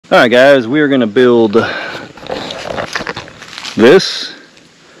Alright guys, we are going to build this,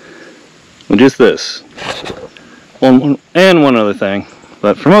 well, just this, and one other thing,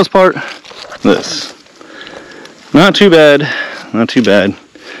 but for most part, this. Not too bad, not too bad.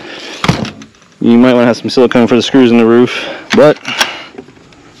 You might want to have some silicone for the screws in the roof, but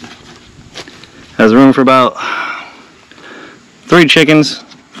has room for about 3 chickens,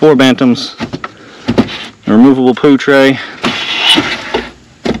 4 bantams, a removable poo tray.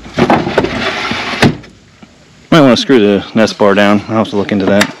 Might want to screw the nest bar down. I'll have to look into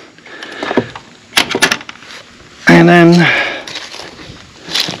that. And then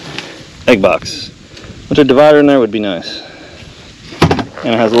egg box. With a divider in there would be nice.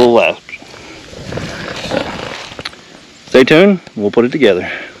 And it has a little latch. Stay tuned, we'll put it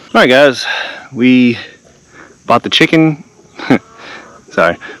together. Alright guys, we bought the chicken.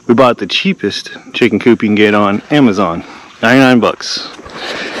 Sorry, we bought the cheapest chicken coop you can get on Amazon. 99 bucks.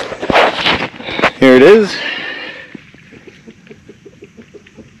 Here it is.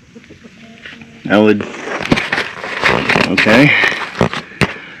 I would, okay.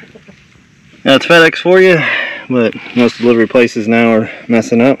 Now it's FedEx for you, but most delivery places now are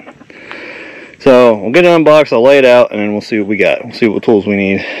messing up. So we'll get it unboxed, I'll lay it out, and then we'll see what we got. We'll see what tools we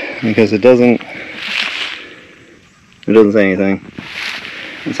need, because it doesn't say anything.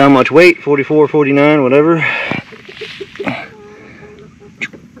 It's how much weight, 44, 49, whatever.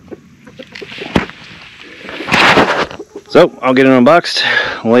 So I'll get it unboxed,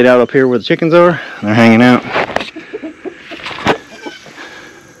 I'll lay it out up here where the chickens are. They're hanging out.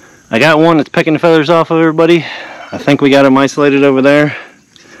 I got one that's pecking the feathers off of everybody. I think we got them isolated over there.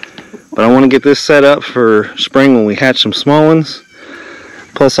 But I want to get this set up for spring when we hatch some small ones.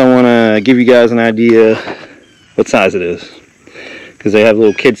 Plus I want to give you guys an idea what size it is. Because they have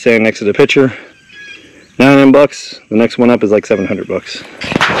little kids standing next to the picture. 99 bucks. The next one up is like 700 bucks.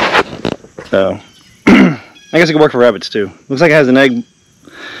 So I guess it could work for rabbits too. Looks like it has a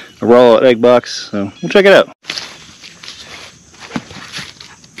raw egg box, so we'll check it out.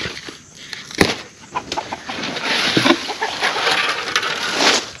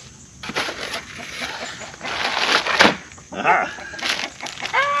 Aha!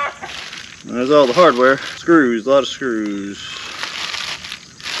 There's all the hardware. Screws, a lot of screws.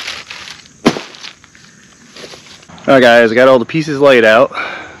 Alright guys, I got all the pieces laid out.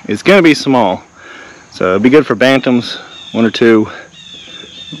 It's going to be small. So it'd be good for bantams, 1 or 2.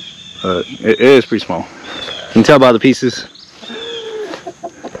 It is pretty small. You can tell by the pieces.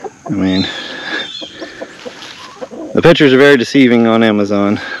 I mean, the pictures are very deceiving on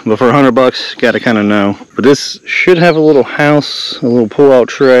Amazon, but for 100 bucks, you gotta kind of know. But this should have a little house, a little pull-out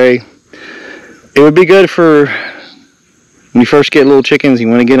tray. It would be good for when you first get little chickens. You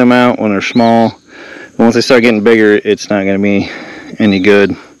want to get them out when they're small. But once they start getting bigger, it's not going to be any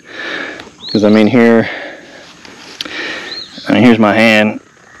good. Because I mean here's my hand.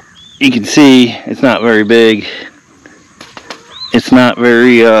 You can see it's not very big. It's not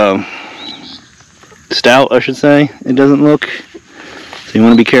very stout, I should say. It doesn't look. So you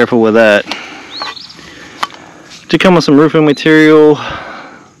want to be careful with that. To come with some roofing material.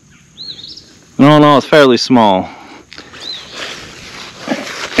 And all in all, it's fairly small.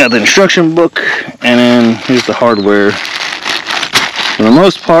 Got the instruction book, and then here's the hardware. For the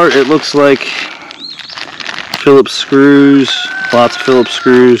most part, it looks like Phillips screws, lots of Phillips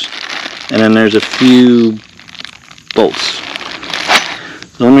screws, and then there's a few bolts.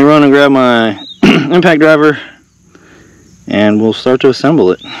 So let me run and grab my impact driver, and we'll start to assemble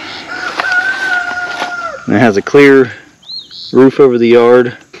it. And it has a clear roof over the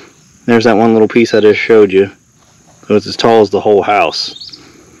yard. There's that one little piece I just showed you. So it's as tall as the whole house.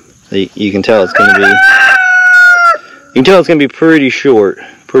 So you can tell it's going to be. You can tell it's going to be pretty short,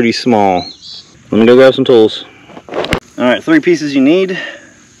 pretty small. Let me go grab some tools. Alright, 3 pieces you need.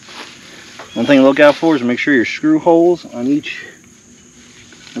 One thing to look out for is make sure your screw holes on each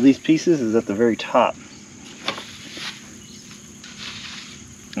of these pieces is at the very top.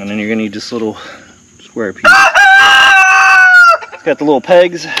 And then you're going to need this little square piece. It's got the little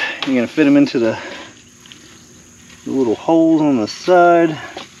pegs. You're going to fit them into the little holes on the side.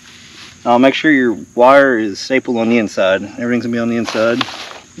 Make sure your wire is stapled on the inside. Everything's going to be on the inside.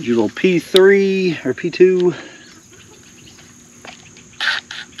 Get your little P3 or P2.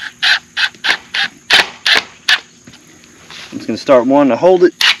 I'm just going to start one to hold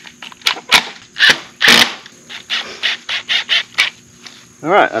it.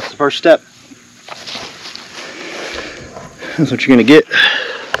 Alright, that's the first step. That's what you're going to get.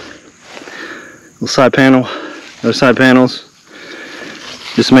 Little side panel, other side panels.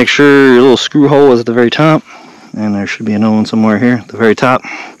 Just make sure your little screw hole is at the very top, and there should be another one somewhere here at the very top.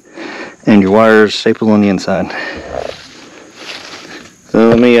 and your wires stapled on the inside. So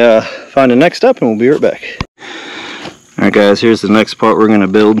let me find the next step and we'll be right back. Alright guys, here's the next part we're going to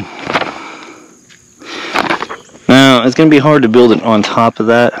build. Now it's going to be hard to build it on top of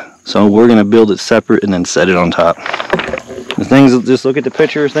that, so we're going to build it separate and then set it on top. The things, just look at the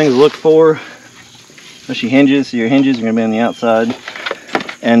picture, things to look for, especially hinges. So your hinges are going to be on the outside,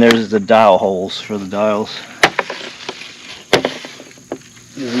 and there's the dial holes for the dials.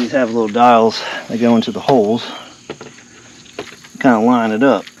 These have little dials that go into the holes, kind of line it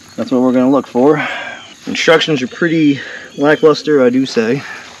up. That's what we're going to look for. Instructions are pretty lackluster, I do say.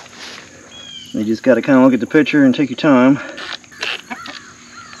 You just got to kind of look at the picture and take your time.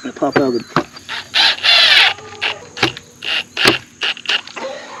 Pop out the...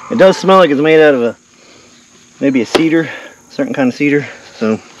 It does smell like it's made out of maybe a cedar, a certain kind of cedar,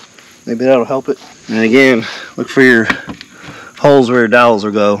 so maybe that'll help it. And again, look for your holes where your dowels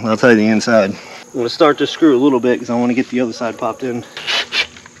will go. I'll tell you the inside. I'm going to start this screw a little bit because I want to get the other side popped in.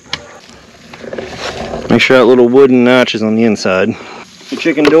 Make sure that little wooden notch is on the inside. The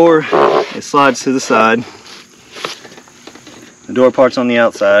chicken door, it slides to the side. The door part's on the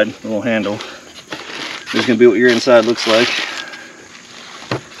outside, the little handle. This is going to be what your inside looks like.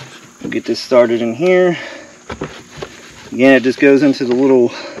 We'll get this started in here. Again, it just goes into the little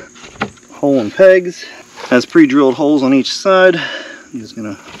hole and pegs. Has pre-drilled holes on each side. I'm just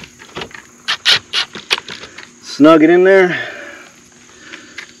going to snug it in there.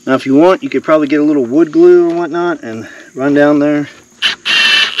 Now if you want, you could probably get a little wood glue or whatnot and run down there.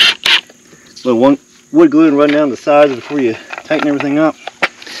 Little wood glue and run down the sides before you tighten everything up.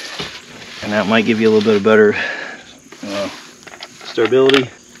 And that might give you a little bit of better stability.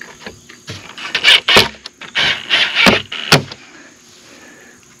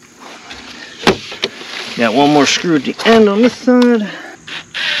 Got one more screw at the end on this side.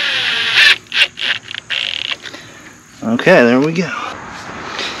 Okay, there we go.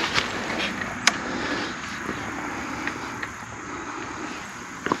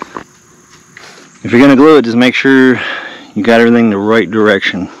 If you're going to glue it, just make sure you got everything the right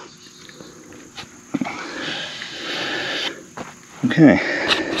direction. Okay.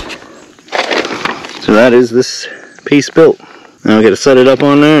 So that is this piece built. Now we got to set it up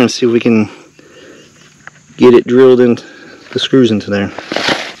on there and see if we can get it drilled into the screws into there.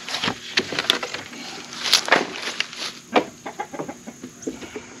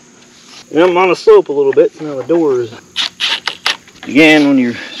 And I'm on a slope a little bit, so now the door is... Again, when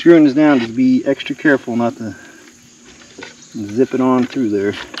you're screwing this down, just be extra careful not to zip it on through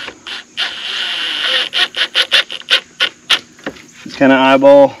there. Just kind of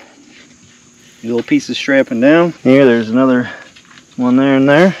eyeball your little pieces strapping down. Here, there's another one there and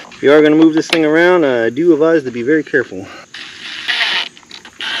there. If you are going to move this thing around, I do advise to be very careful.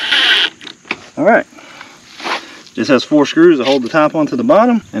 Alright. This has 4 screws to hold the top onto the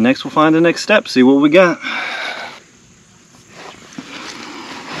bottom. And next we'll find the next step, see what we got.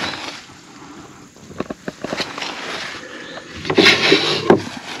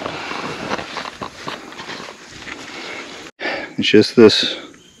 It's just this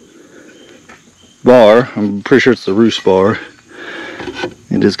bar. I'm pretty sure it's the roost bar.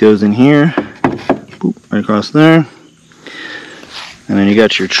 It just goes in here, boop, right across there. And then you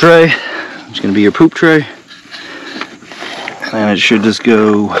got your tray. It's going to be your poop tray. And it should just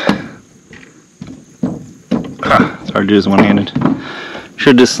go... it's hard to do this one-handed.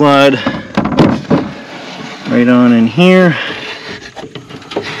 Should just slide right on in here.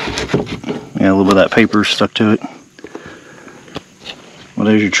 Yeah, a little bit of that paper stuck to it. Well,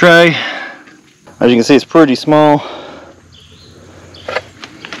 there's your tray. As you can see, it's pretty small.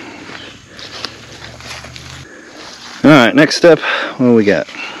 Alright, next step, what do we got?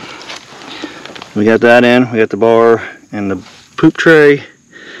 We got that in, we got the bar and the poop tray.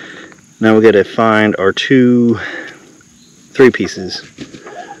 Now we got to find our 3 pieces.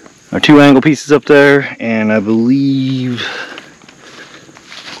 Our 2 angle pieces up there, and I believe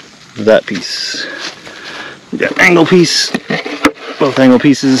that piece. We got angle piece, both angle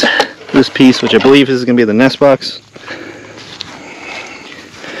pieces. This piece, which I believe is going to be the nest box,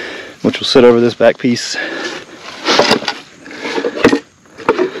 which will sit over this back piece.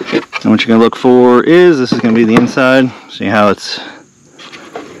 And what you're going to look for is, this is going to be the inside. See how it's,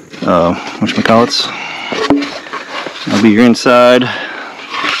 whatchamacallits. That'll be your inside.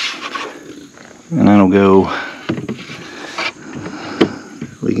 And that'll go,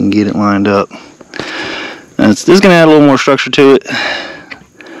 we can get it lined up. And this is going to add a little more structure to it.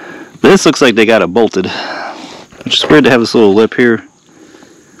 This looks like they got it bolted, which is weird to have this little lip here.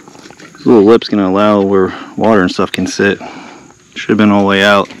 This little lip's going to allow where water and stuff can sit. Should have been all the way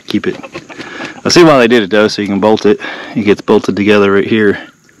out. keep it. I see why they did it though, so you can bolt it. It gets bolted together right here.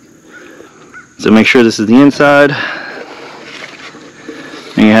 So make sure this is the inside.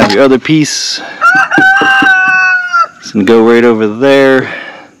 And you have your other piece. It's gonna go right over there.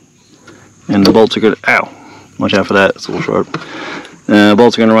 And the bolts are gonna, ow, watch out for that, it's a little sharp.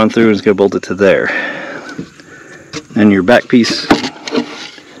 Bolts are gonna run through and it's gonna bolt it to there. And your back piece.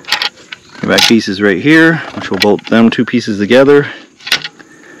 Your back piece is right here, which will bolt them two pieces together.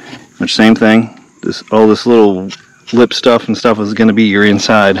 Which same thing. All this little lip stuff and stuff is going to be your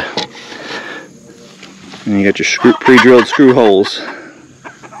inside. And you got your pre-drilled screw holes. Which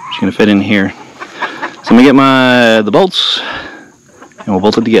are going to fit in here. So I'm going to get the bolts and we'll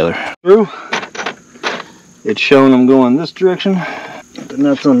bolt it together. Through. It's showing I'm going this direction. Got the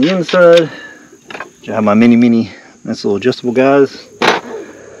nuts on the inside. I have my mini nice little adjustable guys.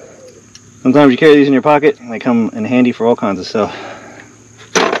 Sometimes you carry these in your pocket and they come in handy for all kinds of stuff.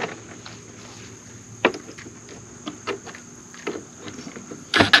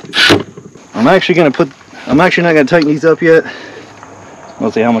 I'm actually not gonna tighten these up yet.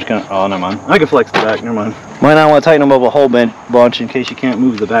 Let's see how much oh, never mind. I can flex the back, never mind. Might not want to tighten them up a whole bunch in case you can't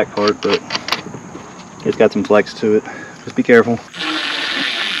move the back part, but it's got some flex to it. Just be careful.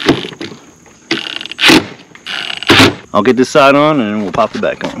 I'll get this side on and then we'll pop the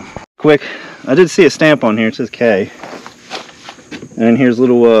back on. Quick, I did see a stamp on here, it says K. And then here's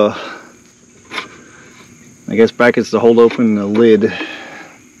little, I guess brackets to hold open the lid.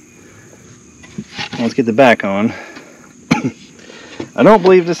 Let's get the back on. I don't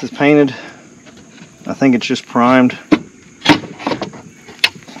believe this is painted. I think it's just primed.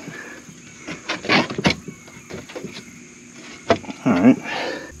 Alright.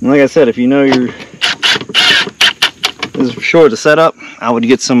 Like I said, if you know this is for sure the setup, I would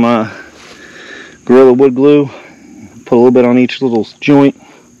get some Gorilla wood glue, put a little bit on each little joint,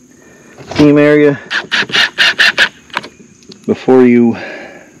 seam area before you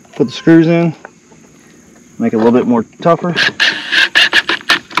put the screws in. Make it a little bit more tougher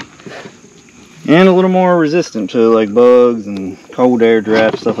and a little more resistant to like bugs and cold air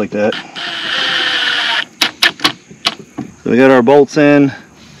draft, stuff like that. So we got our bolts in.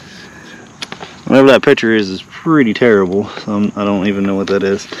 Whatever that picture is pretty terrible, so I don't even know what that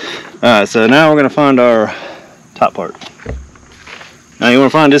is. Alright, so now we're going to find our top part. Now you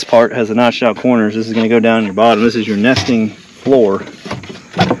want to find this part, it has the notched out corners. This is going to go down your bottom. This is your nesting floor.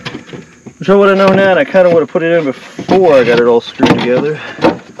 Which I would have known that. I kind of would have put it in before I got it all screwed together.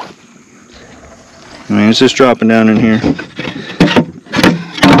 I mean, it's just dropping down in here.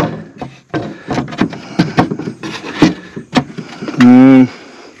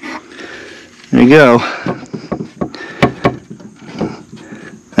 There you go.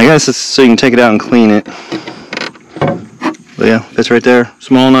 I guess it's so you can take it out and clean it. But yeah, fits right there.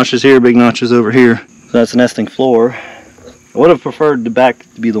 Small notches here, big notches over here. So that's the nesting floor. I would have preferred the back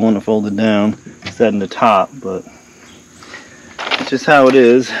to be the one that folded down instead of the top, but it's just how it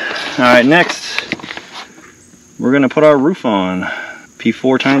is. Alright, next we're going to put our roof on.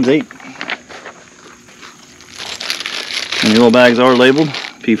 P4 x 8. And your little bags are labeled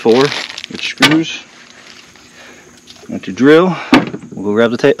P4 with screws. Got your drill. We'll go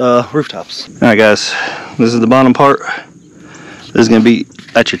grab the rooftops. Alright guys, this is the bottom part. This is going to be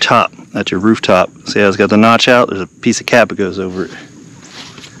at your top. That's your rooftop. See how it's got the notch out? There's a piece of cap that goes over it.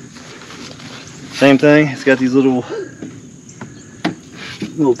 Same thing, it's got these little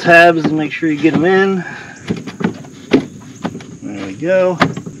tabs to make sure you get them in. There we go.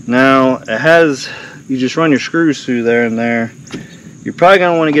 Now it has, you just run your screws through there and there. You're probably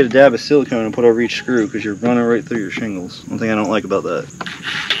going to want to get a dab of silicone and put over each screw because you're running right through your shingles. One thing I don't like about that.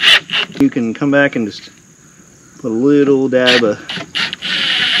 You can come back and just put a little dab of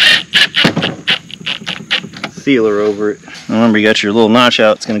sealer over it. Remember, you got your little notch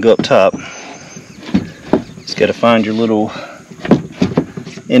out, it's going to go up top. Just got to find your little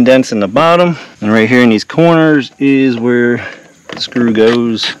indents in the bottom. And right here in these corners is where the screw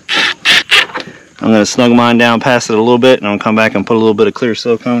goes. I'm going to snug mine down past it a little bit, and I'm going to come back and put a little bit of clear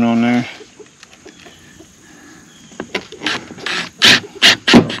silicone on there.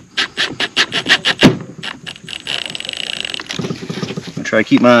 I'm going to try to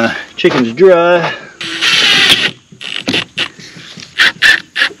keep my chickens dry.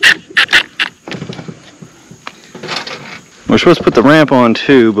 We're supposed to put the ramp on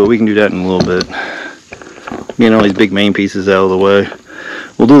too, but we can do that in a little bit. Getting all these big main pieces out of the way.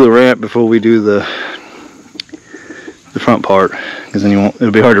 We'll do the ramp before we do the front part, because then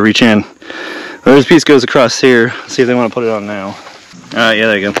it'll be hard to reach in. This piece goes across here. Let's see if they want to put it on now. Alright, yeah,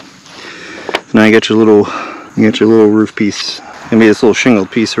 there you go. So now you get your little roof piece. gonna be this little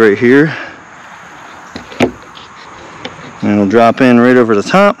shingled piece right here. And it'll drop in right over the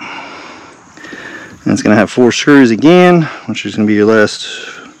top. And it's gonna have 4 screws again, which is gonna be your last.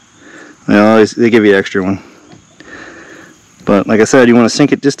 Well, they give you an extra one. But like I said, you want to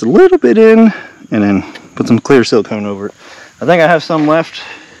sink it just a little bit in, and then put some clear silicone over it. I think I have some left.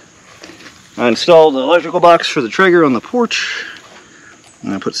 I installed the electrical box for the trigger on the porch,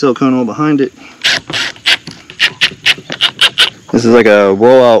 and I put silicone all behind it. This is like a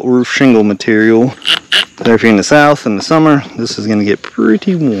roll-out roof shingle material. So if you're in the south in the summer, this is going to get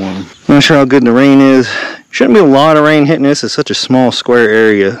pretty warm. I'm not sure how good the rain is. Shouldn't be a lot of rain hitting this. It's such a small square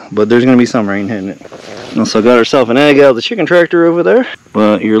area, but there's going to be some rain hitting it. Also got ourselves an egg out of the chicken tractor over there.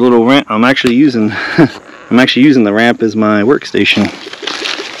 But your little ramp, I'm actually using the ramp as my workstation.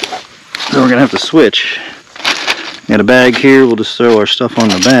 So we're gonna have to switch. Got a bag here. We'll just throw our stuff on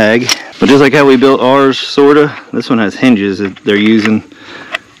the bag. But just like how we built ours, sorta, this one has hinges that they're using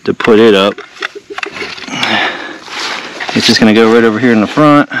to put it up. It's just gonna go right over here in the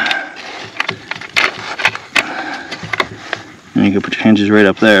front. And you can put your hinges right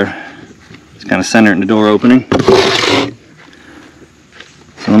up there. It's kind of centered in the door opening.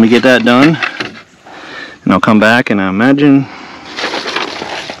 So let me get that done. And I'll come back and I imagine,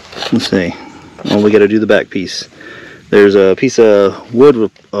 let's see, well, we got to do the back piece. There's a piece of wood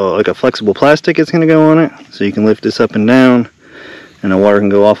with like a flexible plastic that's going to go on it, so you can lift this up and down and the water can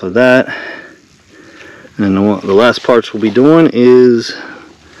go off of that. And the last parts we'll be doing is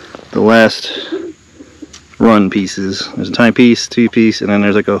the last run pieces. There's a tie piece, 2-piece, and then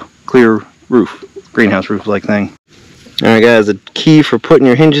there's like a clear roof, greenhouse roof like thing. Alright guys, the key for putting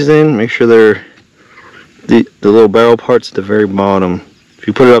your hinges in, make sure they're the little barrel parts at the very bottom. If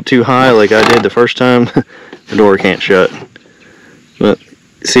you put it up too high like I did the first time, the door can't shut. But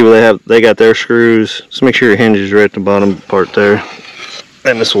see what they got their screws. Just make sure your hinges are right at the bottom part there.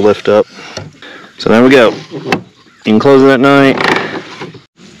 And this will lift up. So there we go. You can close it at night.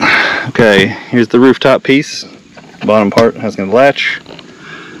 Okay, here's the rooftop piece. The bottom part has a latch.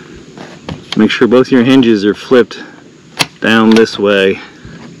 Make sure both your hinges are flipped down this way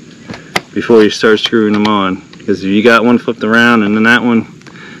before you start screwing them on. Because if you got one flipped around and then that one,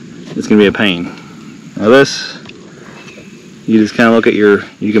 it's going to be a pain. Now this, you just kind of look at you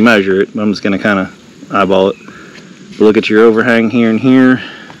can measure it, but I'm just going to kind of eyeball it. Look at your overhang here and here.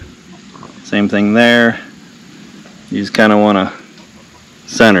 Same thing there. You just kind of want to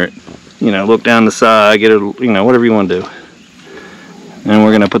center it. You know, look down the side, get it, you know, whatever you want to do. And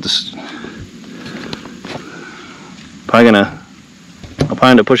we're going to put this, I'll probably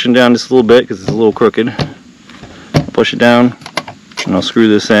end up pushing down just a little bit because it's a little crooked. I'll push it down and I'll screw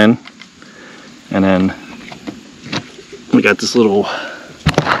this in. And then we got this little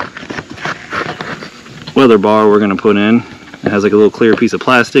weather bar we're going to put in. It has like a little clear piece of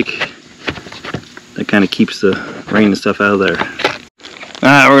plastic that kind of keeps the rain and stuff out of there.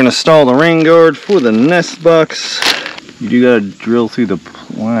 Alright, we're going to install the rain guard for the nest box. You do got to drill through the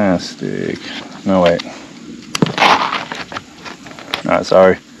plastic. No, wait. Alright,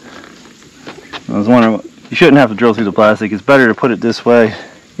 sorry. I was wondering, you shouldn't have to drill through the plastic. It's better to put it this way.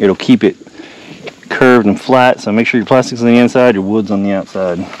 It'll keep it curved and flat, so make sure your plastic's on the inside, your wood's on the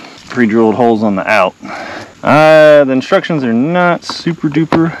outside. Pre-drilled holes on the out. The instructions are not super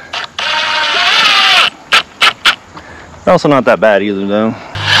duper. They're also not that bad either though.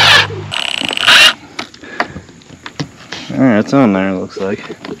 Alright, it's on there, it looks like.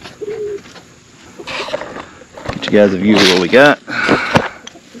 Get you guys a view of what we got.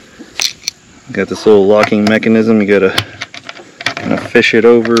 Got this little locking mechanism. You gotta kind of fish it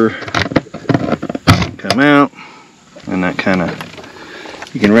over, come out, and that kind of,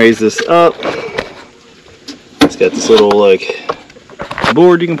 you can raise this up. It's got this little like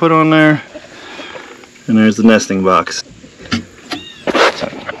board you can put on there, and there's the nesting box.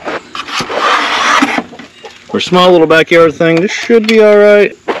 For a small little backyard thing, this should be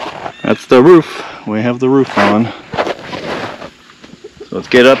alright. That's the roof. We have the roof on. So let's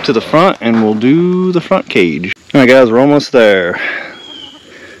get up to the front and we'll do the front cage. Alright guys, we're almost there.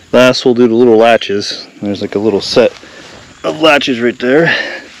 Last we'll do the little latches. There's like a little set of latches right there.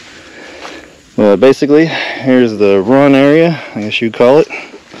 Well, basically, here's the run area, I guess you'd call it.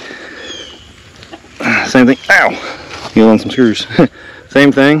 Same thing. Ow! You on some screws.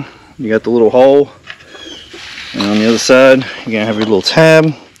 Same thing. You got the little hole. And on the other side, you're going to have your little tab.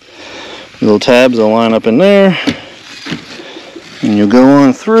 Your little tabs will line up in there. And you'll go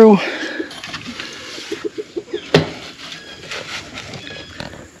on through.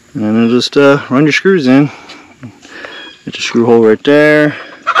 And then you'll just run your screws in. Get your screw hole right there.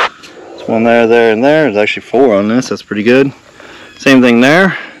 There's one there, there, and there. There's actually 4 on this. That's pretty good. Same thing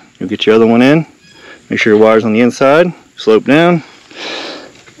there. You'll get your other one in. Make sure your wire's on the inside. Slope down.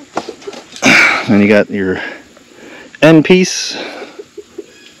 Then you got your end piece,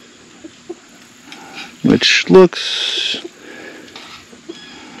 which looks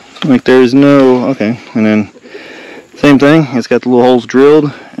like there's no, okay, and then same thing, it's got the little holes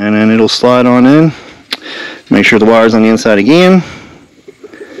drilled, and then it'll slide on in. Make sure the wire's on the inside again.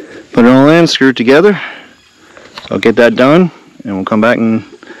 Put it all in, screw it together. So I'll get that done, and we'll come back and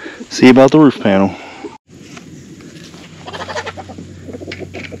see about the roof panel.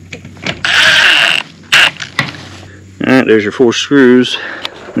 Alright, there's your 4 screws,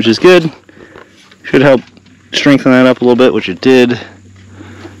 which is good. Should help strengthen that up a little bit, which it did.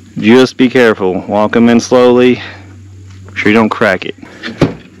 Just be careful. Walk them in slowly. Make sure you don't crack it.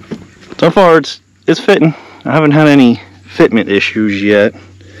 So far, it's fitting. I haven't had any fitment issues yet.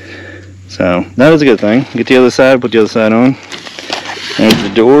 So, that is a good thing. Get the other side, put the other side on. There's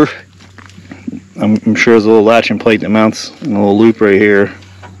the door. I'm sure there's a little latching plate that mounts in a little loop right here.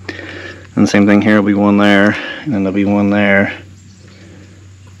 And the same thing here, will be one there, and then there'll be one there.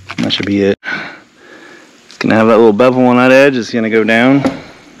 That should be it. It's gonna have that little bevel on that edge. It's gonna go down.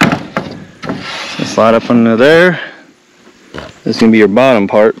 Slide up under there. This is gonna be your bottom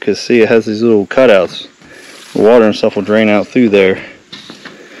part, because see, it has these little cutouts. The water and stuff will drain out through there.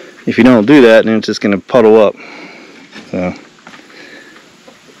 If you don't do that, then it's just gonna puddle up. So,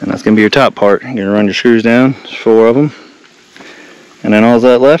 and that's gonna be your top part. You're gonna run your screws down. There's 4 of them. And then all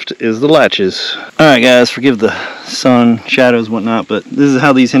that left is the latches. Alright guys, forgive the sun, shadows, whatnot, but this is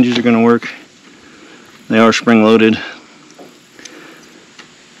how these hinges are going to work. They are spring loaded.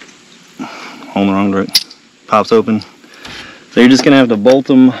 Hold the wrong direction. Pops open. So you're just going to have to bolt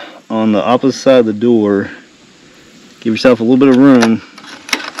them on the opposite side of the door. Give yourself a little bit of room.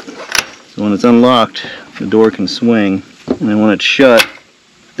 So when it's unlocked, the door can swing. And then when it's shut,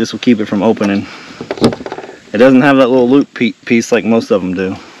 this will keep it from opening. It doesn't have that little loop piece like most of them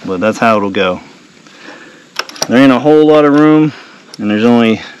do, but that's how it'll go. There ain't a whole lot of room, and there's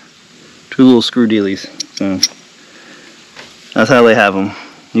only 2 little screw dealies, so that's how they have them.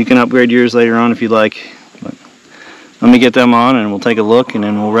 You can upgrade yours later on if you like, but let me get them on and we'll take a look and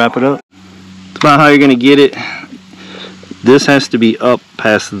then we'll wrap it up. It's about how you're going to get it. This has to be up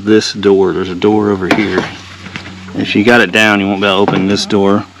past this door. There's a door over here. If you got it down, you won't be able to open this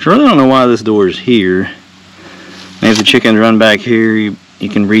door. I really don't know why this door is here. Maybe if the chickens run back here, you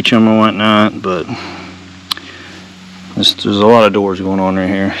can reach them or whatnot, but there's a lot of doors going on right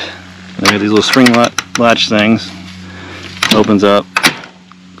here. They got these little spring latch things. Opens up,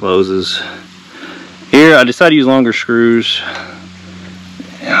 closes. Here, I decided to use longer screws.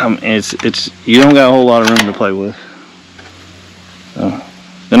 You don't got a whole lot of room to play with. So,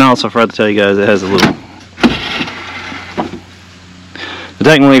 then I also forgot to tell you guys it has a little. But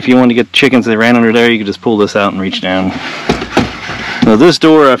technically, if you want to get chickens that ran under there, you could just pull this out and reach down. Now this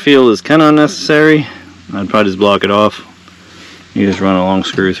door I feel is kind of unnecessary. I'd probably just block it off. You just run a long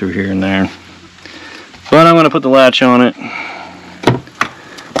screw through here and there. But I'm going to put the latch on it.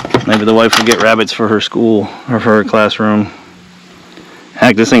 Maybe the wife will get rabbits for her school or for her classroom.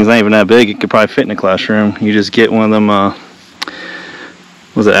 Heck, this thing's not even that big. It could probably fit in a classroom. You just get one of them,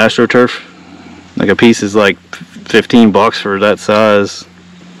 was it AstroTurf? Like a piece is like $15 for that size.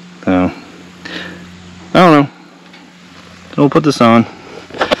 So, I don't know. So we'll put this on.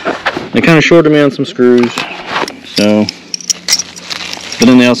 They kind of shorted me on some screws. So, but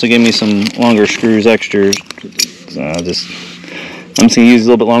then they also gave me some longer screws extras. So I'm just going to use a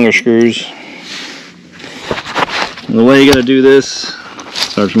little bit longer screws. And the way you got to do this,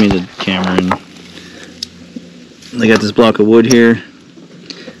 sorry for me the camera, and they got this block of wood here.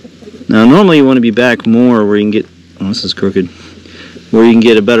 Now normally you want to be back more where you can get, oh, this is crooked, where you can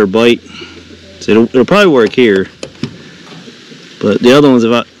get a better bite. So it'll probably work here. But the other ones,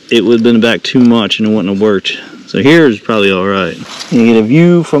 it would have been back too much and it wouldn't have worked. So here is probably alright. You get a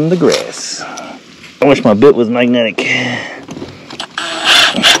view from the grass. I wish my bit was magnetic.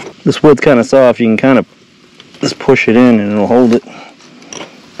 This wood's kind of soft. You can kind of just push it in and it'll hold it.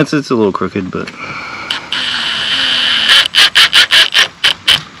 It's a little crooked, but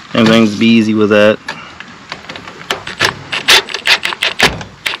everything's be easy with that.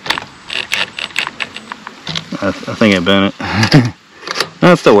 I think I bent it.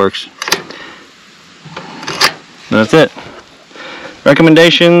 No, it still works. That's it.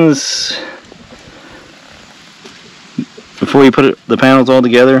 Recommendations: before you put the panels all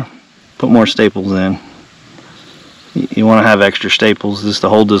together, put more staples in. You want to have extra staples just to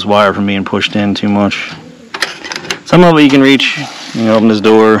hold this wire from being pushed in too much. Some of it you can reach. You can open this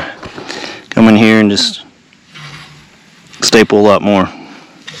door, come in here and just staple a lot more.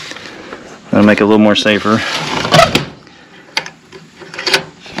 That'll make it a little more safer.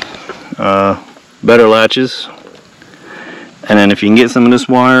 Better latches. And then if you can get some of this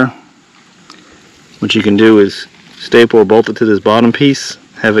wire, what you can do is staple or bolt it to this bottom piece,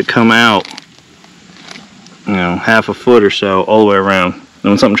 have it come out, you know, half a foot or so all the way around. And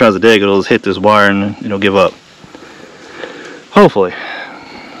when something tries to dig, it'll just hit this wire and it'll give up. Hopefully.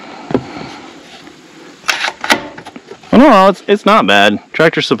 Well, no, it's not bad.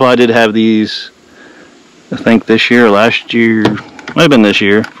 Tractor Supply did have these, I think this year or last year, might have been this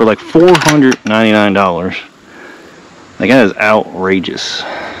year, for like $499. That guy is outrageous.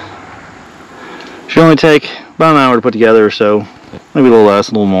 Should only take about an hour to put together or so. Maybe a little less,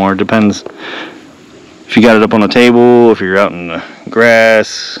 a little more. Depends if you got it up on a table, if you're out in the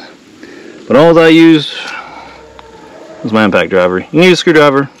grass. But all I used was my impact driver. You need a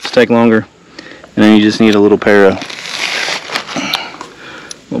screwdriver, it's take longer. And then you just need a little pair of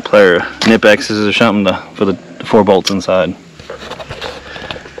nip X's or something for the 4 bolts inside.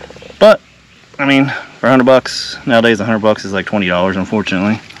 But I mean, for $100 nowadays, $100 is like $20,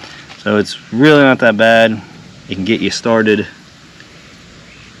 unfortunately. So it's really not that bad. It can get you started.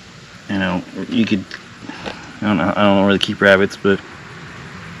 You know, you could, I don't really keep rabbits, but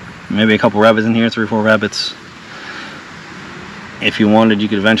maybe a couple rabbits in here, 3 or 4 rabbits. If you wanted, you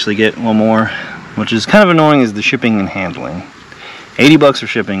could eventually get one more, which is kind of annoying, is the shipping and handling. $80 for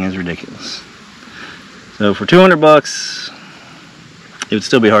shipping is ridiculous. So for $200, it would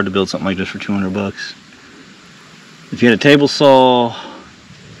still be hard to build something like this for $200. If you had a table saw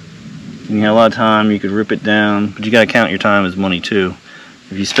and you had a lot of time, you could rip it down, but you gotta count your time as money too.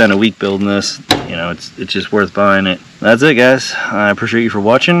 If you spend a week building this, you know, it's just worth buying it. That's it, guys. I appreciate you for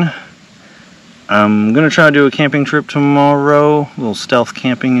watching. I'm gonna try to do a camping trip tomorrow, a little stealth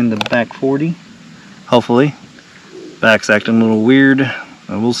camping in the back 40, hopefully. Back's acting a little weird,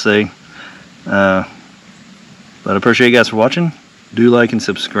 but we'll see. But I appreciate you guys for watching. Do like and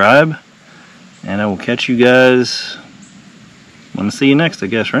subscribe, and I will catch you guys when I see you next, I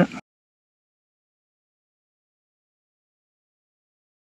guess, right?